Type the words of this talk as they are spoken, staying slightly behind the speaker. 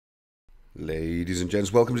Ladies and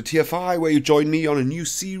gents, welcome to TFI, where you join me on a new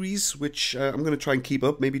series, which I'm going to try and keep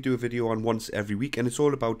up, maybe do a video on once every week, and it's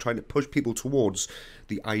all about trying to push people towards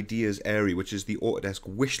the ideas area, which is the Autodesk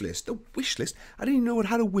wish list. The wish list? I didn't even know it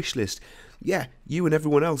had a wish list. Yeah, you and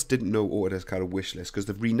everyone else didn't know Autodesk had a wish list, because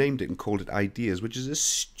they've renamed it and called it Ideas, which is a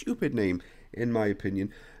stupid name, in my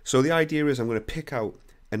opinion. So the idea is I'm going to pick out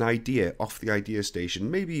an idea off the idea station,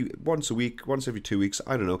 maybe once a week, once every 2 weeks,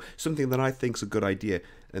 I don't know, something that I think's a good idea,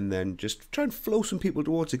 and then just try and flow some people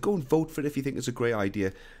towards it. Go and vote for it if you think it's a great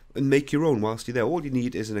idea, and make your own whilst you're there. All you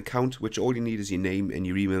need is an account, which all you need is your name and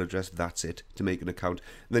your email address. That's it to make an account.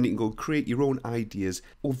 And then you can go create your own ideas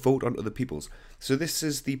or vote on other people's. So this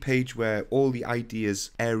is the page where all the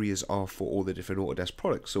ideas areas are for all the different Autodesk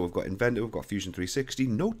products. So we've got Inventor, we've got Fusion 360.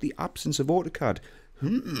 Note the absence of AutoCAD.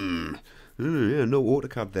 Yeah, no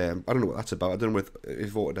AutoCAD there. I don't know what that's about. I don't know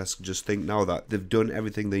if Autodesk just think now that they've done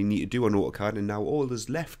everything they need to do on AutoCAD and now all there's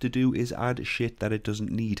left to do is add shit that it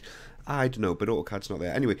doesn't need. I don't know, but AutoCAD's not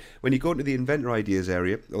there. Anyway, when you go into the Inventor Ideas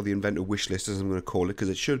area, or the Inventor Wish List as I'm going to call it, because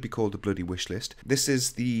it should be called the bloody Wish List, this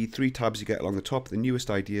is the 3 tabs you get along the top: the newest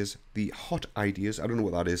ideas, the hot ideas, I don't know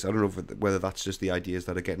what that is, I don't know whether that's just the ideas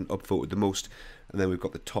that are getting upvoted the most, and then we've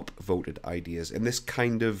got the top voted ideas. And this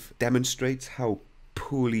kind of demonstrates how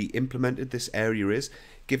poorly implemented this area is,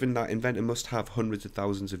 given that Inventor must have hundreds of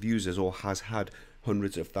thousands of users, or has had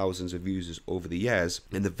hundreds of thousands of users over the years,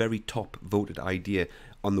 and the very top voted idea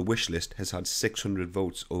on the wish list has had 600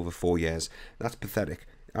 votes over 4 years. That's pathetic.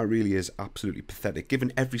 That really is absolutely pathetic,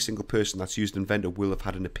 given every single person that's used Inventor will have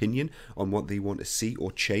had an opinion on what they want to see or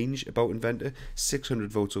change about Inventor. 600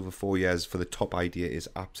 votes over 4 years for the top idea is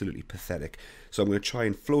absolutely pathetic. So I'm going to try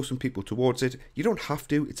and flow some people towards it. You don't have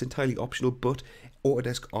to, it's entirely optional, but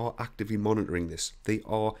Autodesk are actively monitoring this. They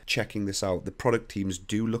are checking this out. The product teams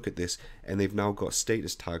do look at this, and they've now got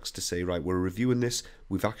status tags to say, right, we're reviewing this,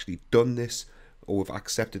 we've actually done this, or we've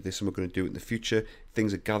accepted this and we're going to do it in the future.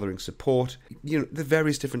 Things are gathering support. You know, the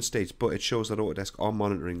various different states, but it shows that Autodesk are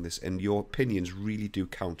monitoring this, and your opinions really do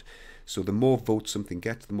count. So the more votes something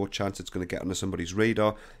gets, the more chance it's going to get onto somebody's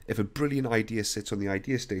radar. If a brilliant idea sits on the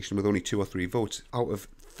idea station with only 2 or 3 votes out of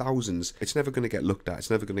thousands, it's never going to get looked at, it's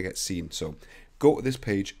never going to get seen. So go to this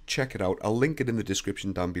page, check it out. I'll link it in the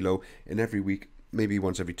description down below, and every week, maybe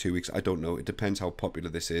once every 2 weeks, I don't know, it depends how popular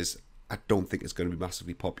this is. I don't think it's going to be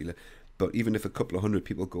massively popular, but even if a couple of hundred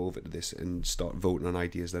people go over to this and start voting on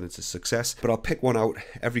ideas, then it's a success. But I'll pick one out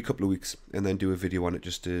every couple of weeks and then do a video on it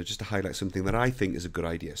just to highlight something that I think is a good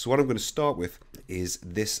idea. So what I'm going to start with is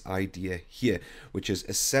this idea here, which is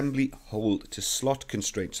assembly hold to slot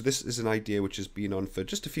constraint. So this is an idea which has been on for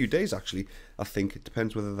just a few days actually. I think it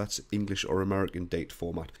depends whether that's English or American date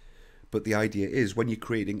format. But the idea is, when you're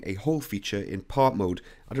creating a whole feature in part mode,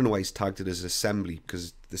 I don't know why he's tagged it as assembly,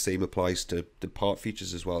 because the same applies to the part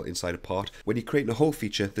features as well inside a part. When you're creating a whole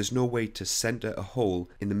feature, there's no way to center a hole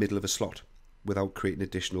in the middle of a slot without creating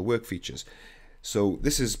additional work features. So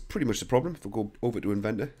this is pretty much the problem. If we go over to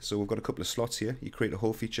Inventor, so we've got a couple of slots here. You create a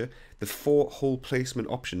hole feature. The 4 hole placement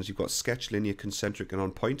options, you've got sketch, linear, concentric, and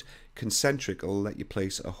on point. Concentric will let you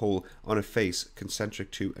place a hole on a face,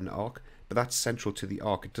 concentric to an arc. But that's central to the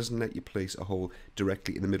arc. It doesn't let you place a hole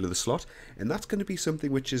directly in the middle of the slot, and that's going to be something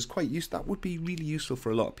which is quite useful. That would be really useful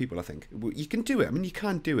for a lot of people, I think. You can do it. I mean, you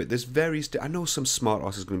can do it. There's various. I know some smart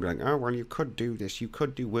ass is going to be like, oh well, you could do this. You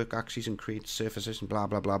could do work axes and create surfaces and blah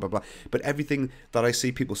blah blah blah blah. But everything that I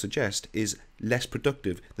see people suggest is less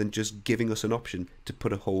productive than just giving us an option to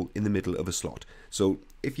put a hole in the middle of a slot. So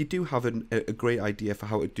if you do have a great idea for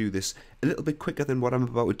how to do this a little bit quicker than what I'm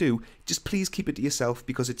about to do, just please keep it to yourself,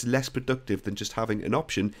 because it's less productive than just having an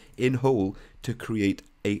option in hole to create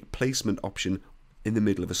a placement option in the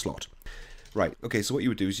middle of a slot. Right, okay, so what you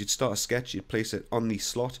would do is you'd start a sketch, you'd place it on the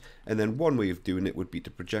slot, and then one way of doing it would be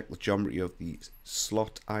to project the geometry of the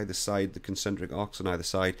slot either side, the concentric arcs on either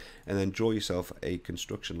side, and then draw yourself a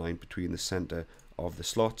construction line between the center of the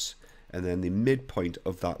slots, and then the midpoint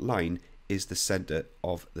of that line is the center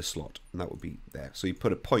of the slot, and that would be there. So you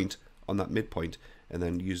put a point on that midpoint, and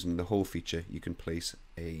then using the hole feature, you can place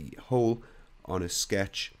a hole on a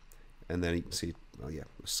sketch, and then you can see, oh yeah,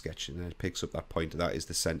 a sketch, and then it picks up that point. That is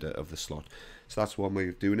the center of the slot. So that's one way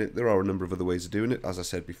of doing it. There are a number of other ways of doing it, as I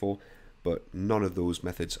said before, but none of those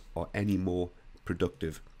methods are any more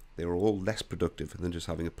productive. They are all less productive than just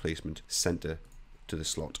having a placement center to the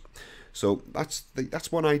slot. So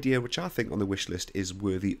that's one idea which I think on the wish list is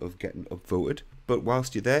worthy of getting upvoted. But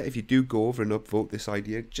whilst you're there, if you do go over and upvote this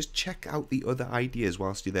idea, just check out the other ideas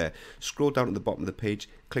whilst you're there. Scroll down to the bottom of the page,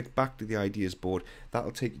 click back to the ideas board.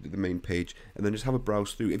 That'll take you to the main page, and then just have a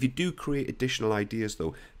browse through. If you do create additional ideas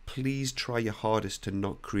though, please try your hardest to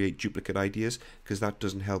not create duplicate ideas, because that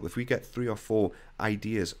doesn't help. If we get 3 or 4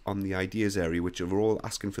 ideas on the ideas area which are all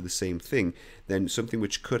asking for the same thing, then something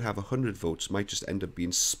which could have 100 votes might just end up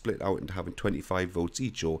being split out into having 25 votes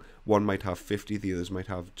each, or one might have 50, the others might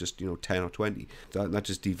have just 10 or 20. That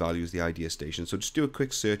just devalues the idea station. So just do a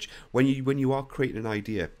quick search when you are creating an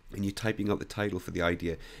idea and you're typing out the title for the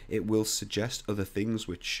idea. It will suggest other things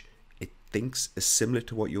which it thinks is similar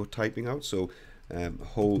to what you're typing out. So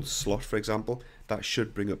whole slot, for example, that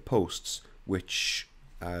should bring up posts which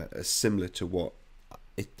are similar to what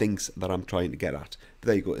it thinks that I'm trying to get at.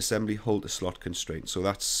 There you go, assembly whole to slot constraint. So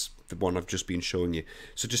that's the one I've just been showing you.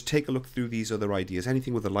 So just take a look through these other ideas.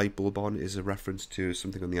 Anything with a light bulb on is a reference to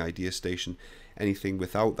something on the idea station. Anything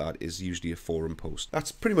without that is usually a forum post.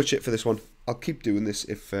 That's pretty much it for this one. I'll keep doing this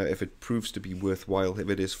if it proves to be worthwhile. If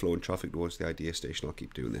it is flowing traffic towards the idea station, I'll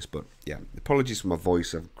keep doing this. But yeah, apologies for my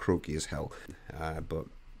voice. I'm croaky as hell. But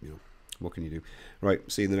what can you do? Right,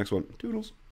 see you in the next one. Toodles.